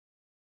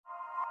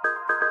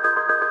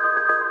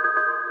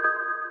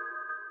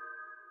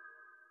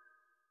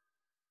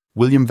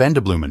William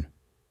Vanderbloemen.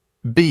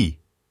 B.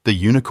 The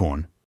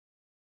unicorn.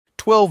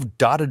 12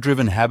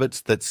 data-driven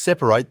habits that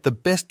separate the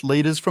best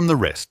leaders from the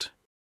rest.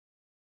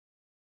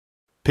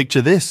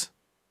 Picture this.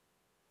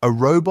 A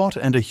robot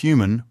and a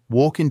human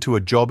walk into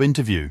a job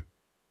interview.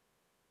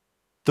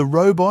 The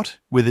robot,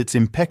 with its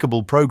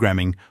impeccable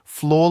programming,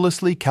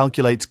 flawlessly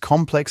calculates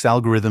complex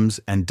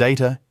algorithms and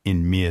data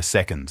in mere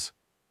seconds.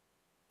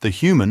 The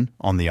human,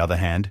 on the other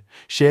hand,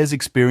 shares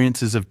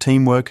experiences of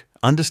teamwork,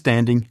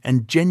 understanding,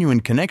 and genuine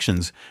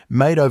connections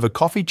made over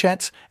coffee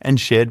chats and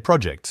shared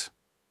projects.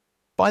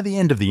 By the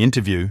end of the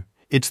interview,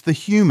 it's the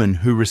human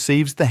who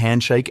receives the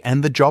handshake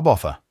and the job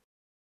offer.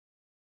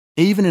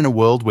 Even in a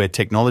world where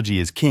technology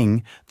is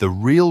king, the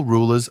real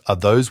rulers are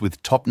those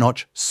with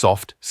top-notch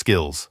soft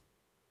skills.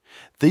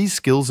 These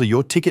skills are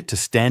your ticket to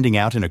standing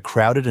out in a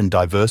crowded and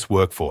diverse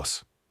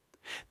workforce.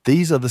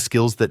 These are the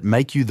skills that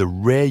make you the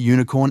rare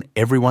unicorn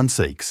everyone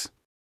seeks.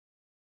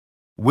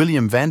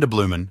 William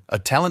Vanderbloemen, a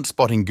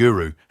talent-spotting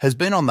guru, has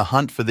been on the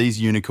hunt for these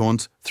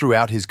unicorns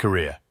throughout his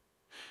career.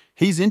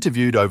 He's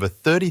interviewed over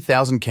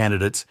 30,000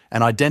 candidates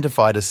and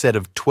identified a set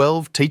of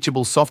 12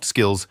 teachable soft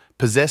skills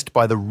possessed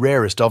by the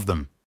rarest of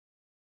them.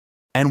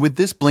 And with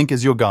this blink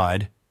as your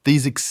guide,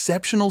 these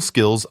exceptional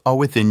skills are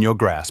within your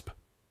grasp.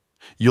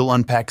 You'll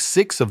unpack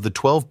 6 of the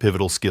 12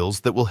 pivotal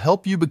skills that will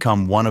help you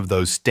become one of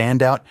those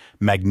standout,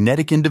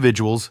 magnetic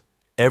individuals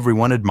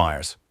everyone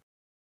admires.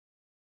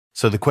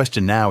 So the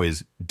question now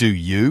is, do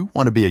you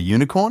want to be a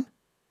unicorn?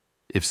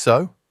 If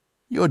so,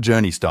 your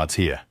journey starts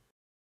here.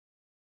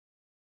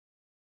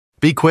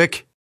 Be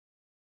quick.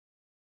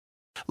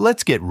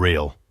 Let's get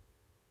real.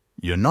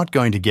 You're not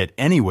going to get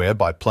anywhere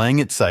by playing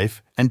it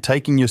safe and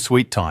taking your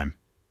sweet time.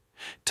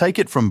 Take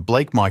it from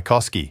Blake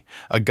Mycoskie,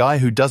 a guy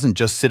who doesn't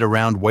just sit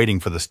around waiting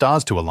for the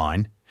stars to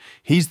align.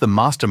 He's the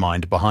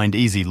mastermind behind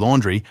Easy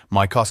Laundry,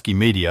 Mycoskie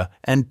Media,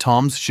 and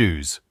Tom's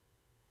Shoes.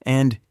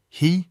 And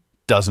he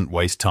doesn't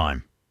waste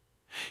time.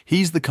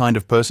 He's the kind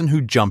of person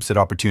who jumps at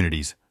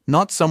opportunities,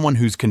 not someone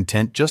who's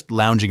content just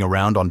lounging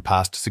around on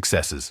past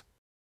successes.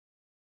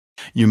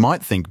 You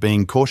might think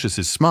being cautious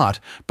is smart,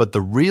 but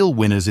the real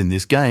winners in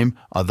this game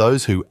are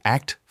those who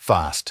act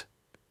fast.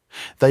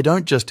 They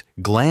don't just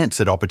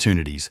glance at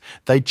opportunities,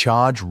 they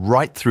charge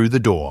right through the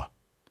door.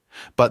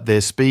 But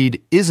their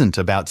speed isn't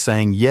about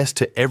saying yes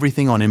to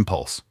everything on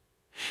impulse.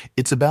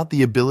 It's about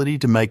the ability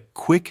to make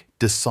quick,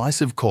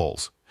 decisive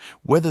calls,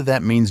 whether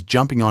that means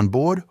jumping on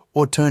board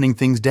or turning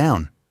things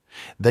down.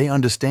 They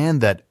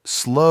understand that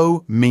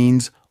slow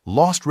means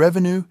lost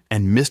revenue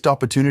and missed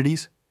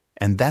opportunities,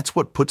 and that's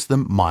what puts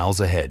them miles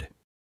ahead.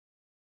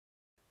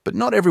 But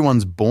not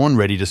everyone's born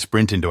ready to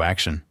sprint into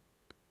action.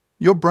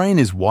 Your brain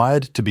is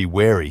wired to be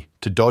wary,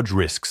 to dodge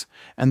risks,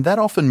 and that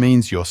often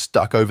means you're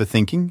stuck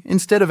overthinking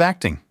instead of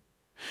acting.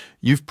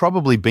 You've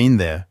probably been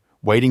there,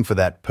 waiting for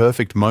that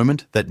perfect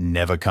moment that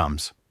never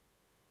comes.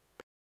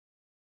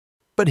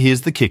 But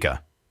here's the kicker.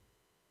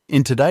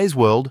 In today's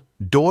world,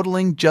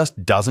 dawdling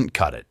just doesn't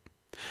cut it.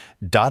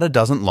 Data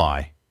doesn't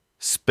lie.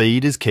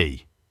 Speed is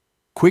key.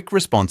 Quick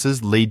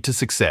responses lead to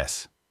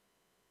success.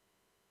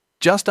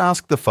 Just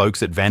ask the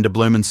folks at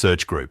Vanderbloemen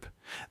Search Group.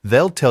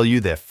 They'll tell you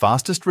their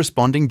fastest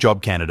responding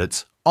job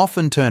candidates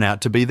often turn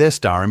out to be their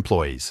star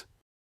employees.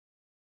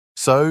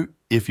 So,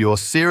 if you're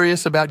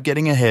serious about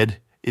getting ahead,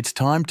 it's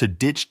time to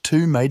ditch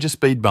 2 major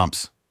speed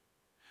bumps.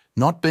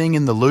 Not being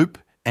in the loop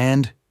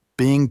and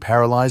being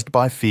paralyzed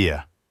by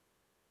fear.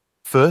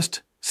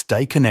 First,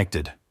 stay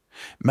connected.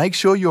 Make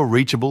sure you're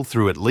reachable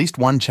through at least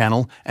one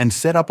channel and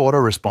set up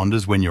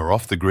autoresponders when you're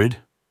off the grid.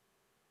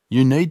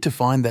 You need to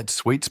find that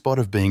sweet spot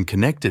of being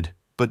connected,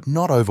 but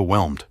not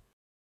overwhelmed.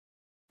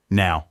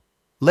 Now,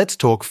 let's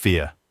talk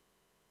fear.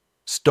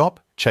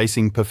 Stop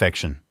chasing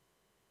perfection.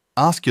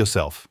 Ask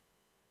yourself,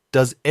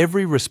 does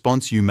every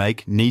response you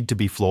make need to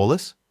be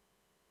flawless?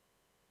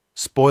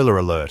 Spoiler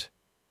alert,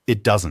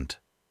 it doesn't.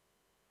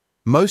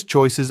 Most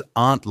choices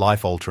aren't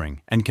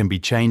life-altering and can be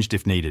changed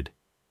if needed.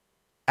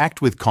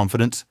 Act with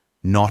confidence,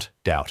 not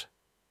doubt.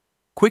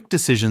 Quick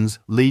decisions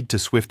lead to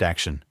swift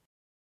action.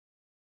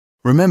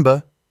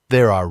 Remember,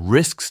 there are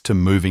risks to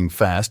moving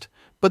fast,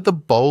 but the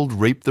bold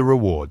reap the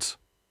rewards.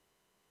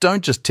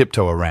 Don't just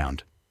tiptoe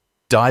around.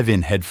 Dive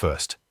in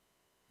headfirst.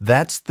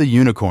 That's the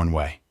unicorn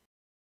way.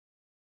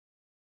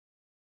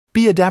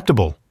 Be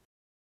adaptable.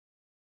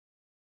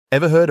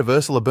 Ever heard of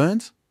Ursula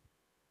Burns?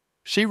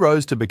 She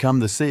rose to become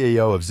the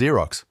CEO of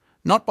Xerox,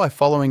 not by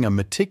following a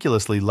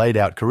meticulously laid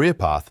out career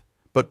path,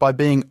 but by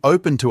being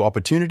open to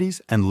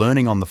opportunities and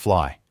learning on the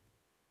fly.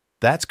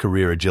 That's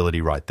career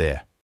agility right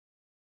there.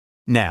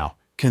 Now,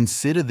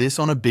 consider this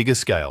on a bigger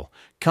scale,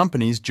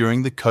 companies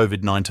during the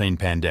COVID-19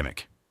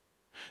 pandemic.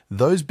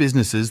 Those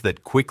businesses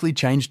that quickly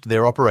changed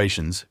their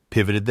operations,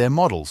 pivoted their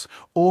models,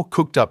 or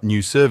cooked up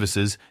new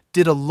services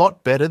did a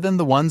lot better than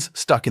the ones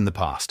stuck in the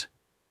past.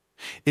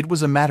 It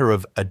was a matter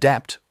of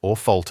adapt or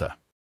falter.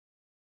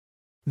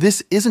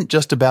 This isn't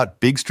just about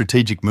big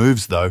strategic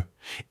moves, though.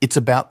 It's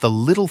about the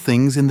little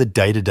things in the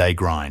day-to-day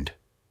grind.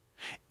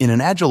 In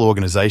an agile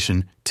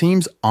organization,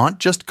 teams aren't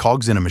just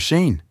cogs in a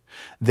machine.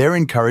 They're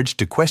encouraged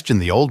to question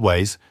the old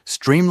ways,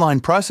 streamline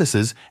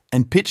processes,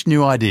 and pitch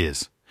new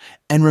ideas.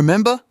 And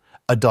remember,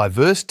 a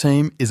diverse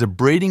team is a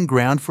breeding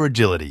ground for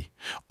agility,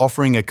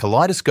 offering a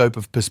kaleidoscope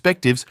of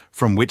perspectives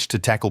from which to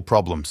tackle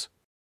problems.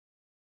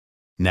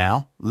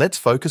 Now, let's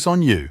focus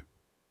on you.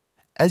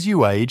 As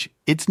you age,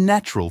 it's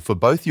natural for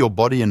both your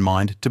body and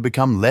mind to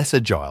become less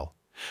agile.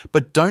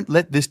 But don't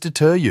let this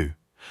deter you.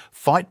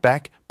 Fight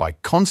back by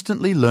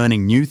constantly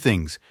learning new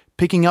things,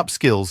 picking up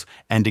skills,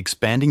 and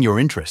expanding your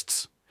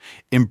interests.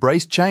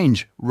 Embrace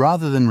change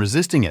rather than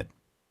resisting it.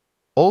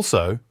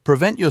 Also,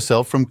 prevent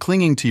yourself from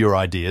clinging to your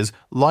ideas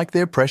like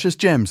they're precious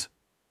gems.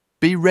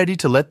 Be ready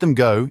to let them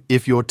go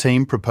if your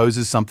team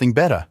proposes something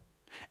better.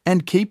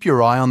 And keep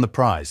your eye on the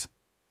prize,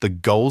 the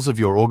goals of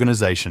your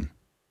organization.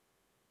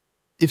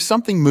 If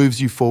something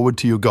moves you forward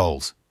to your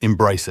goals,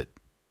 embrace it.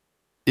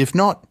 If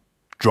not,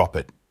 drop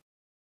it.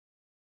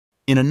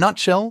 In a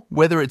nutshell,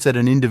 whether it's at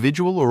an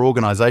individual or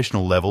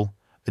organizational level,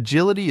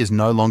 agility is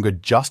no longer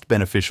just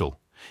beneficial.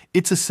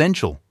 It's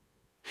essential.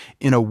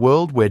 In a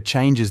world where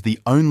change is the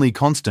only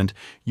constant,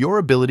 your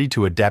ability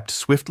to adapt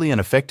swiftly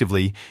and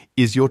effectively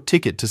is your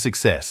ticket to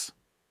success.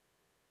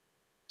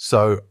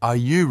 So, are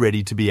you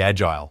ready to be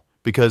agile?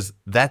 Because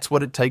that's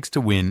what it takes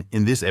to win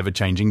in this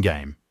ever-changing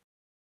game.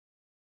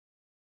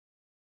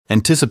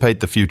 Anticipate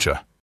the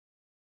future.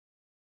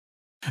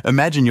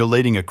 Imagine you're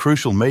leading a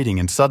crucial meeting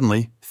and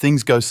suddenly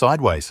things go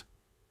sideways.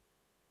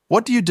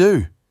 What do?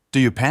 Do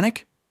you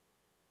panic?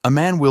 A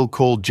man we'll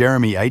call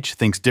Jeremy H.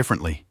 thinks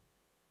differently.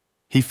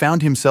 He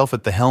found himself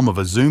at the helm of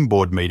a Zoom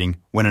board meeting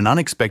when an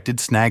unexpected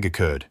snag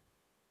occurred.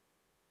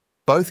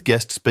 Both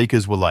guest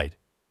speakers were late,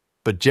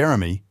 but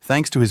Jeremy,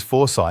 thanks to his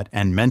foresight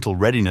and mental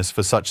readiness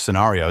for such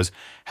scenarios,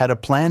 had a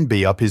plan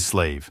B up his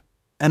sleeve,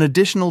 an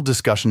additional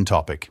discussion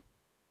topic.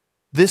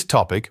 This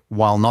topic,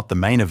 while not the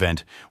main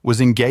event,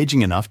 was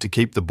engaging enough to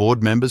keep the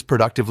board members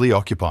productively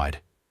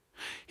occupied.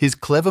 His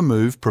clever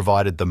move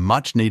provided the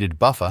much-needed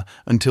buffer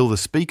until the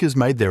speakers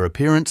made their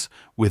appearance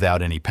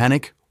without any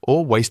panic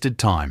or wasted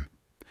time.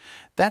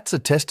 That's a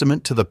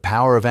testament to the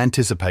power of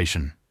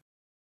anticipation.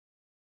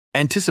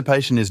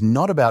 Anticipation is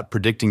not about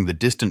predicting the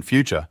distant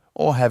future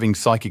or having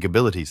psychic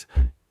abilities.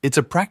 It's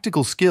a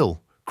practical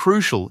skill,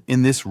 crucial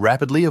in this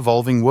rapidly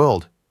evolving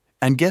world.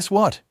 And guess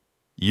what?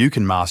 You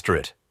can master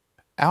it.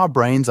 Our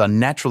brains are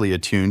naturally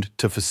attuned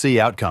to foresee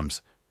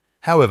outcomes.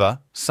 However,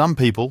 some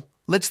people,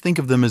 let's think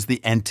of them as the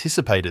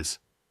anticipators,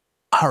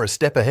 are a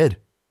step ahead.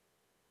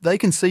 They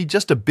can see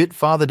just a bit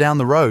farther down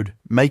the road,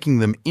 making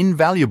them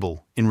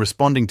invaluable in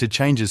responding to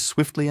changes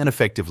swiftly and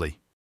effectively.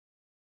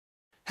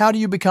 How do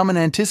you become an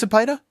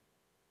anticipator?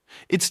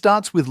 It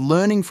starts with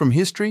learning from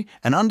history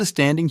and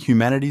understanding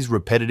humanity's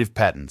repetitive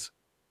patterns.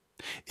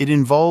 It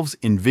involves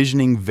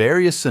envisioning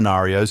various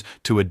scenarios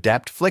to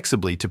adapt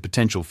flexibly to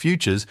potential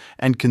futures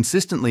and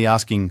consistently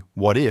asking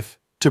 "what if"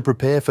 to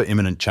prepare for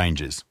imminent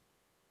changes.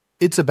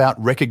 It's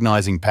about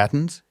recognizing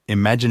patterns,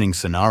 imagining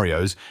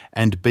scenarios,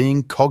 and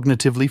being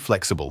cognitively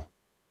flexible.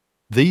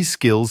 These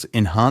skills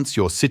enhance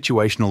your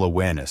situational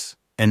awareness,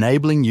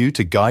 enabling you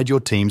to guide your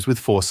teams with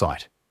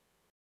foresight.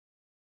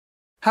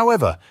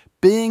 However,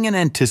 being an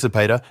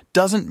anticipator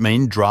doesn't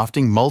mean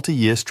drafting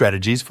multi-year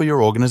strategies for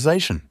your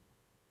organization.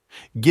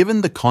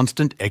 Given the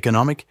constant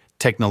economic,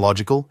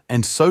 technological,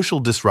 and social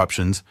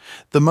disruptions,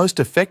 the most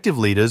effective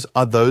leaders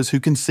are those who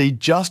can see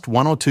just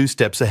one or two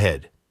steps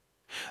ahead.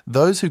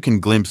 Those who can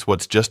glimpse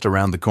what's just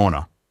around the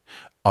corner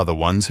are the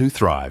ones who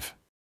thrive.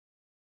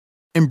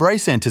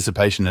 Embrace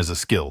anticipation as a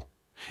skill.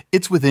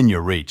 It's within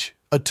your reach,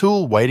 a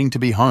tool waiting to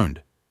be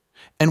honed.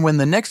 And when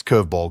the next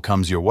curveball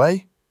comes your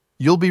way,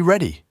 you'll be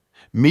ready,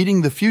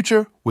 meeting the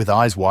future with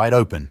eyes wide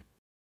open.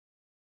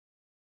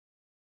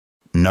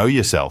 Know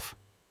yourself.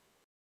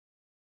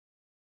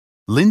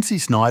 Lindsay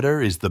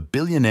Snyder is the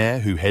billionaire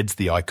who heads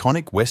the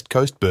iconic West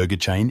Coast burger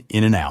chain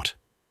In-N-Out.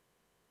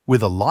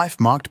 With a life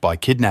marked by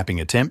kidnapping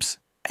attempts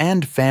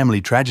and family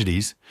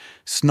tragedies,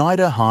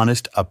 Snyder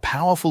harnessed a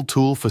powerful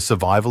tool for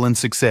survival and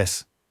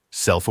success: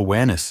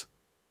 self-awareness.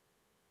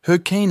 Her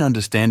keen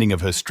understanding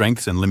of her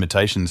strengths and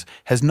limitations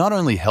has not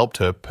only helped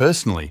her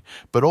personally,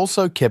 but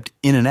also kept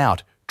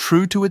In-N-Out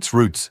true to its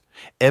roots,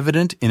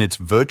 evident in its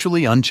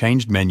virtually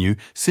unchanged menu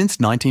since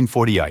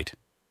 1948.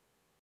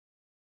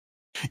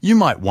 You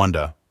might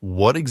wonder,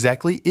 what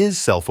exactly is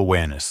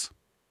self-awareness?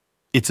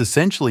 It's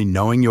essentially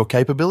knowing your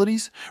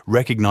capabilities,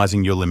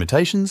 recognizing your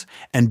limitations,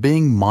 and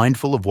being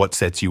mindful of what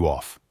sets you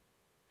off.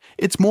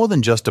 It's more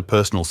than just a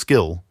personal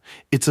skill,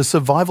 it's a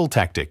survival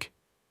tactic.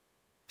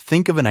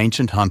 Think of an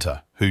ancient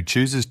hunter who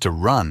chooses to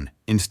run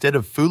instead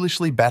of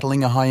foolishly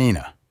battling a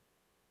hyena.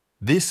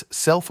 This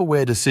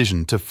self-aware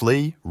decision to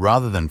flee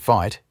rather than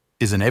fight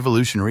is an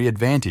evolutionary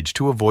advantage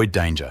to avoid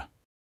danger.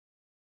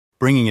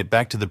 Bringing it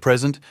back to the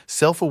present,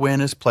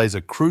 self-awareness plays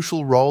a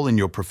crucial role in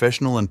your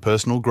professional and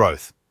personal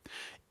growth.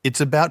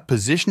 It's about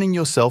positioning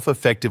yourself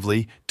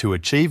effectively to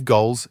achieve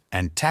goals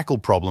and tackle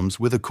problems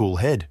with a cool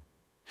head.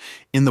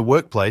 In the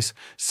workplace,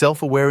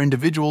 self-aware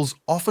individuals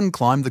often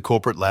climb the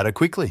corporate ladder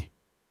quickly.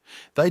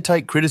 They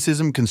take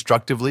criticism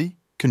constructively,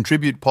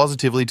 contribute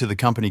positively to the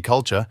company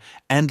culture,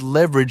 and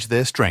leverage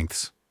their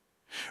strengths.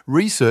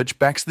 Research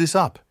backs this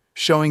up,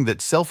 showing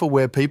that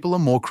self-aware people are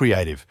more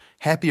creative,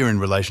 happier in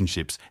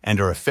relationships,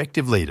 and are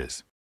effective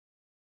leaders.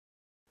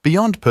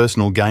 Beyond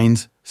personal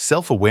gains,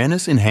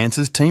 self-awareness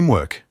enhances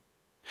teamwork.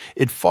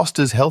 It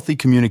fosters healthy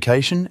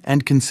communication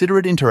and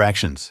considerate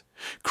interactions,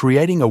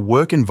 creating a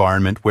work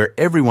environment where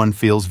everyone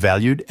feels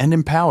valued and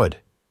empowered.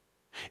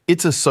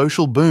 It's a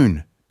social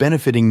boon,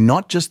 benefiting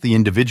not just the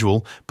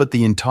individual, but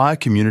the entire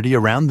community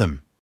around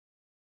them.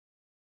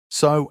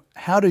 So,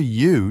 how do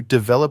you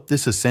develop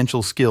this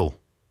essential skill?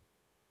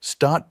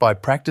 Start by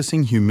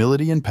practicing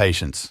humility and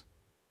patience.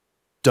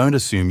 Don't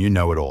assume you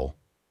know it all.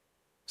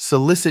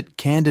 Solicit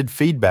candid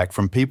feedback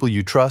from people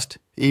you trust,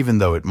 even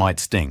though it might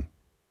sting.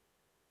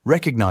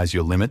 Recognize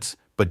your limits,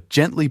 but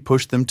gently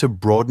push them to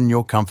broaden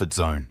your comfort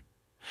zone.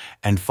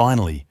 And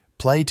finally,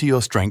 play to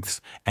your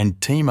strengths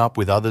and team up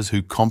with others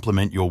who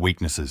complement your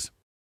weaknesses.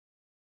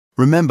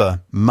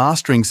 Remember,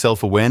 mastering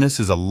self-awareness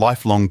is a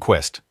lifelong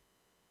quest.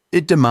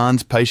 It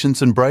demands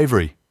patience and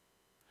bravery.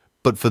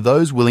 But for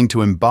those willing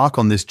to embark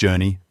on this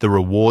journey, the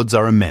rewards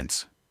are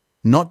immense.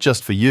 Not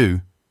just for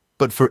you,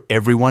 but for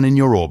everyone in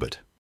your orbit.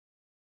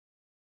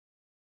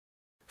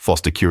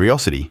 Foster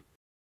curiosity.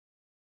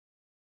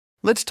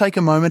 Let's take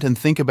a moment and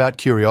think about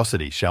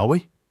curiosity, shall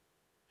we?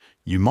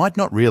 You might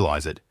not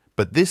realize it,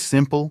 but this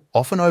simple,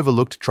 often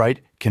overlooked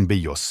trait can be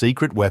your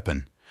secret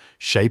weapon,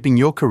 shaping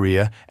your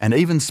career and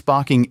even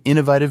sparking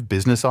innovative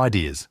business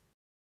ideas.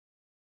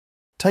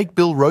 Take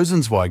Bill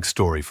Rosenzweig's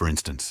story, for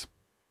instance.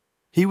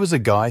 He was a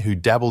guy who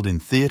dabbled in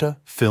theatre,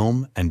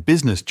 film, and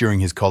business during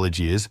his college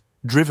years,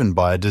 driven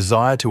by a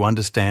desire to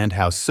understand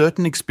how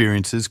certain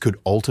experiences could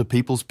alter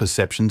people's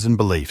perceptions and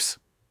beliefs.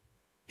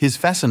 His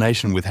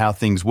fascination with how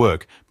things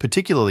work,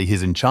 particularly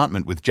his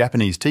enchantment with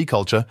Japanese tea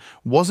culture,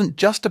 wasn't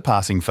just a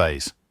passing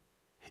phase.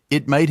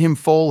 It made him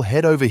fall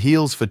head over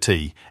heels for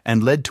tea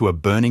and led to a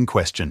burning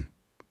question.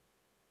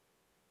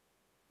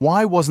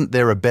 Why wasn't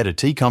there a better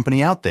tea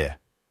company out there?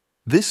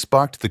 This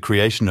sparked the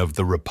creation of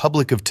the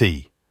Republic of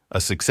Tea,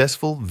 a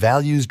successful,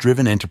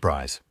 values-driven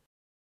enterprise.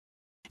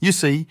 You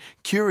see,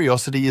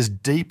 curiosity is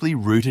deeply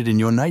rooted in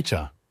your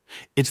nature.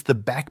 It's the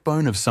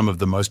backbone of some of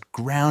the most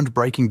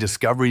groundbreaking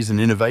discoveries and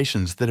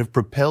innovations that have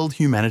propelled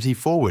humanity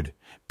forward,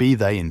 be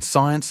they in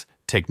science,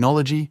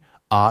 technology,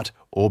 art,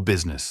 or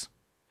business.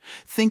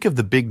 Think of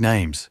the big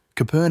names: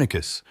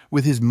 Copernicus,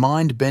 with his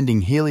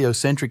mind-bending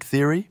heliocentric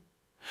theory,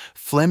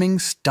 Fleming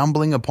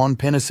stumbling upon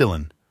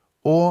penicillin,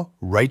 or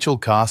Rachel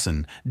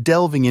Carson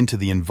delving into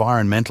the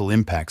environmental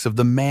impacts of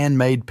the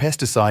man-made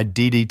pesticide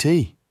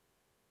DDT.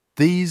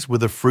 These were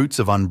the fruits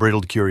of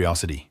unbridled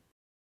curiosity.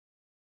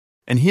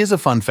 And here's a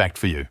fun fact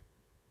for you.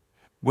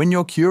 When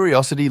your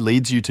curiosity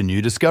leads you to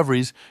new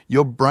discoveries,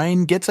 your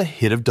brain gets a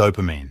hit of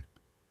dopamine.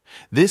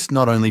 This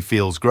not only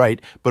feels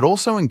great, but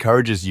also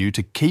encourages you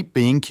to keep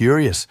being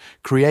curious,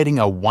 creating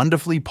a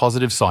wonderfully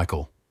positive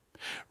cycle.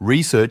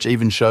 Research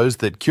even shows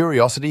that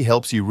curiosity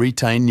helps you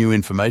retain new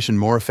information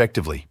more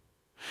effectively.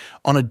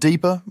 On a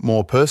deeper,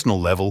 more personal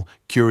level,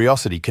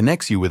 curiosity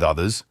connects you with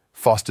others,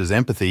 fosters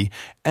empathy,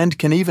 and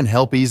can even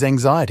help ease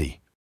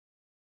anxiety.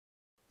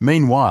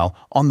 Meanwhile,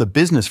 on the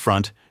business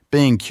front,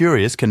 being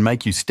curious can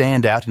make you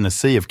stand out in a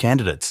sea of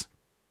candidates.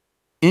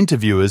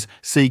 Interviewers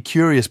see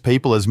curious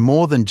people as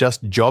more than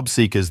just job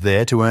seekers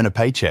there to earn a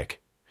paycheck.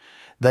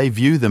 They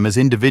view them as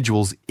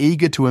individuals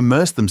eager to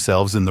immerse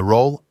themselves in the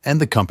role and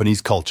the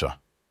company's culture.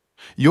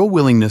 Your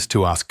willingness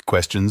to ask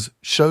questions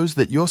shows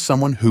that you're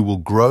someone who will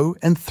grow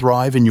and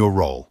thrive in your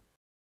role.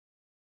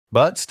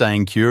 But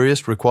staying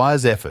curious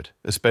requires effort,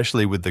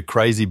 especially with the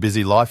crazy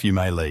busy life you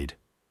may lead.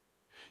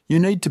 You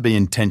need to be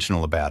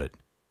intentional about it.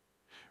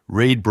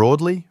 Read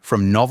broadly,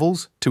 from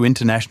novels to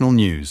international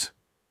news.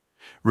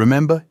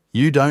 Remember,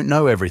 you don't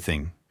know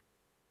everything.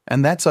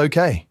 And that's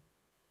okay.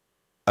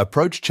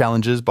 Approach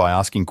challenges by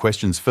asking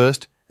questions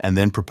first and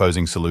then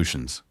proposing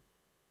solutions.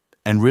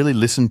 And really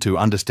listen to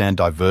understand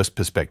diverse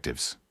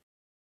perspectives.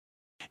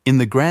 In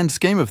the grand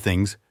scheme of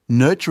things,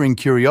 nurturing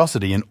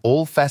curiosity in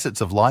all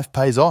facets of life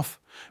pays off,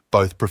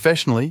 both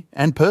professionally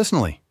and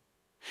personally.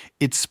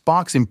 It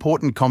sparks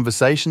important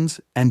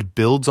conversations and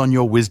builds on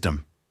your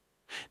wisdom.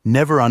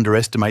 Never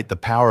underestimate the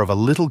power of a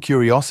little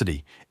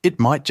curiosity. It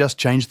might just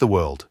change the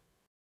world.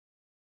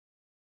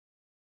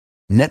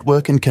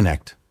 Network and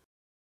connect.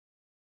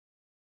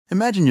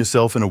 Imagine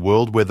yourself in a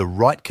world where the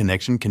right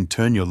connection can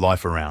turn your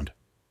life around.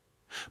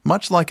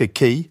 Much like a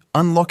key,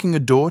 unlocking a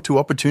door to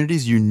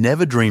opportunities you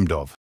never dreamed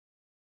of.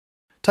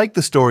 Take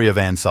the story of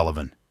Anne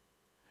Sullivan.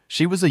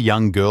 She was a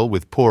young girl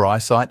with poor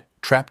eyesight,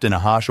 trapped in a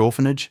harsh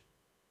orphanage.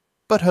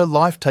 But her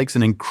life takes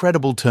an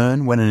incredible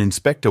turn when an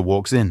inspector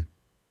walks in.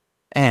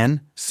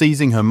 Anne,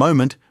 seizing her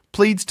moment,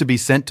 pleads to be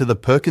sent to the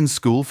Perkins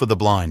School for the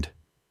Blind.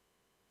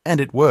 And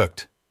it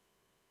worked.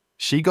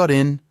 She got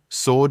in,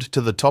 soared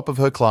to the top of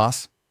her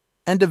class,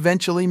 and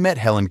eventually met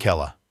Helen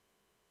Keller.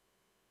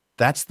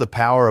 That's the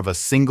power of a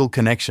single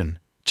connection,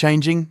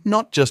 changing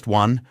not just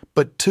one,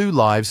 but 2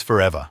 lives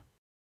forever.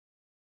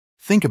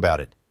 Think about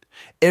it.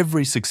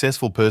 Every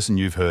successful person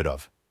you've heard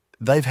of,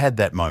 they've had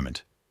that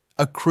moment.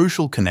 a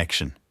crucial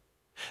connection.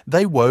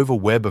 They wove a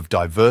web of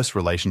diverse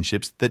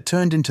relationships that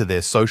turned into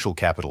their social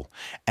capital,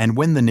 and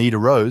when the need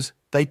arose,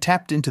 they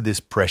tapped into this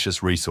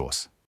precious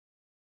resource.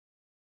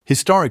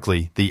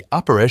 Historically, the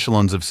upper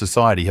echelons of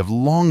society have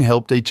long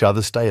helped each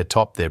other stay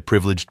atop their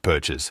privileged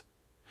perches.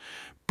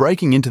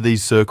 Breaking into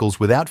these circles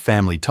without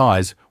family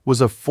ties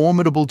was a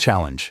formidable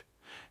challenge.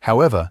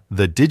 However,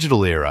 the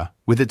digital era,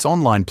 with its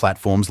online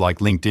platforms like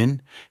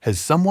LinkedIn,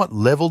 has somewhat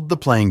leveled the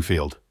playing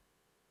field.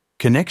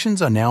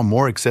 Connections are now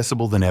more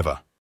accessible than ever.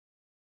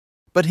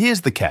 But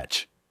here's the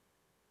catch.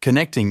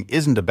 Connecting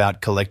isn't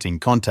about collecting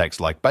contacts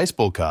like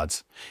baseball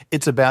cards.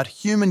 It's about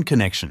human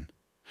connection.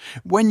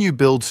 When you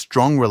build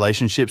strong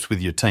relationships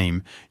with your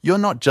team, you're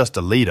not just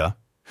a leader,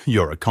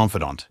 you're a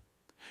confidant.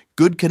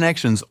 Good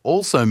connections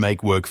also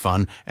make work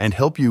fun and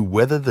help you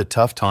weather the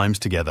tough times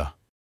together.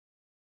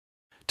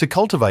 To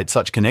cultivate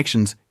such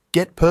connections,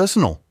 get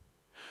personal.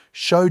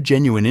 Show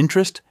genuine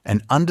interest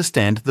and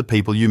understand the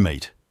people you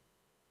meet.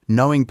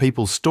 Knowing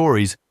people's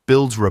stories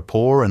builds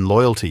rapport and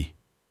loyalty.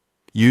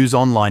 Use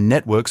online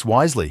networks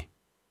wisely.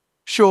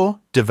 Sure,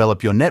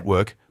 develop your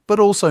network, but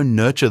also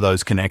nurture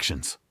those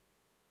connections.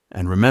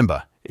 And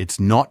remember, it's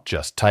not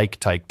just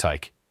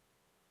take.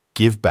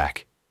 Give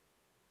back.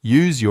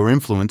 Use your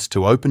influence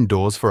to open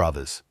doors for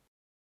others.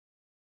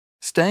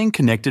 Staying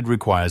connected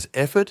requires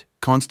effort,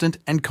 constant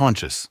and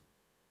conscious.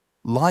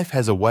 Life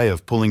has a way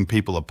of pulling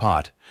people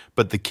apart,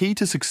 but the key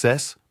to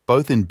success,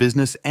 both in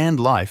business and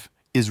life,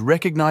 is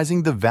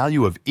recognizing the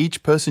value of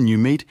each person you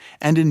meet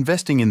and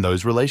investing in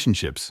those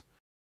relationships.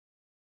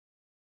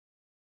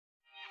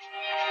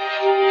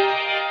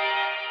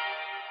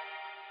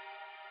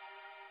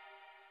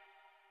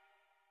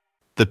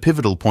 The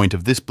pivotal point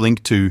of this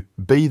blink to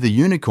Be the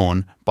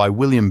Unicorn by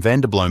William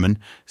Vanderbloemen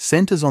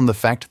centers on the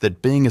fact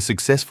that being a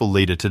successful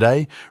leader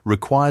today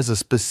requires a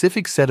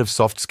specific set of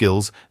soft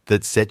skills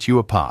that set you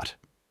apart.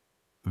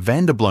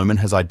 Vanderbloemen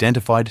has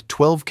identified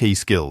 12 key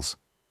skills,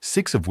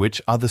 6 of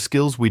which are the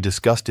skills we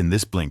discussed in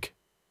this blink.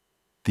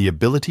 The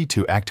ability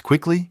to act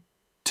quickly,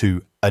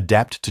 to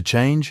adapt to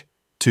change,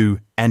 to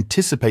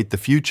anticipate the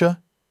future,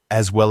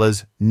 as well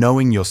as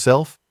knowing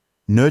yourself,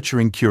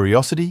 nurturing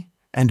curiosity,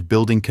 and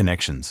building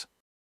connections.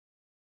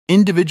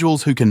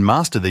 Individuals who can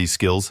master these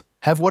skills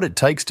have what it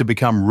takes to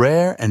become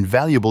rare and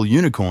valuable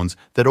unicorns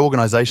that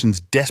organizations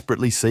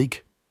desperately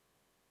seek.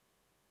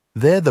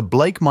 They're the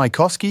Blake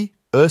Mycoskie,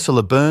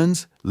 Ursula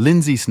Burns,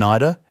 Lindsay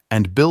Snyder,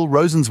 and Bill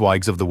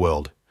Rosenzweigs of the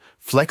world.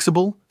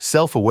 Flexible,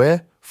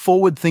 self-aware,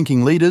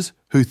 forward-thinking leaders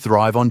who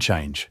thrive on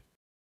change.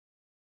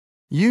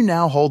 You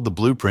now hold the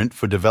blueprint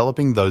for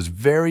developing those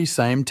very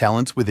same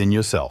talents within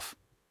yourself.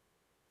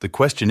 The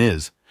question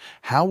is,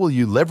 how will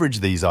you leverage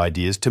these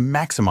ideas to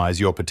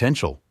maximize your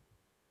potential?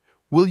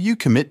 Will you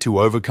commit to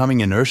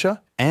overcoming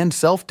inertia and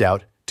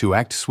self-doubt to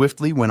act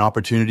swiftly when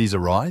opportunities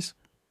arise?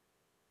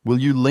 Will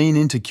you lean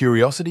into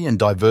curiosity and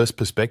diverse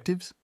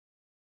perspectives?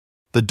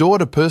 The door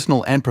to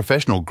personal and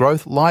professional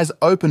growth lies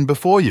open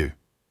before you.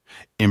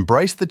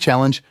 Embrace the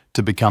challenge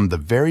to become the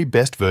very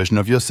best version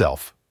of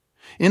yourself.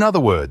 In other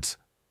words,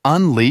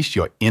 unleash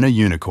your inner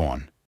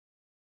unicorn.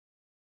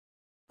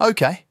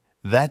 Okay,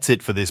 that's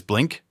it for this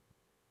blink.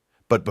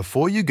 But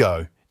before you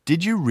go,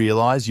 did you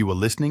realize you were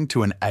listening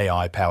to an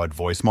AI-powered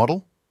voice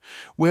model?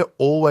 We're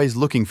always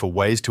looking for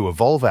ways to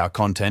evolve our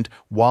content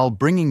while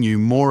bringing you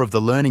more of the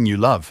learning you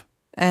love.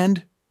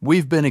 And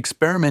we've been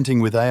experimenting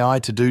with AI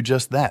to do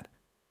just that.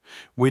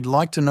 We'd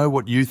like to know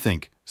what you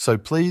think, so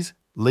please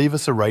leave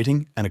us a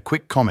rating and a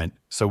quick comment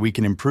so we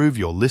can improve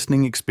your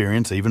listening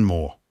experience even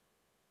more.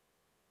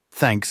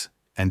 Thanks,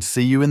 and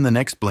see you in the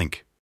next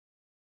blink.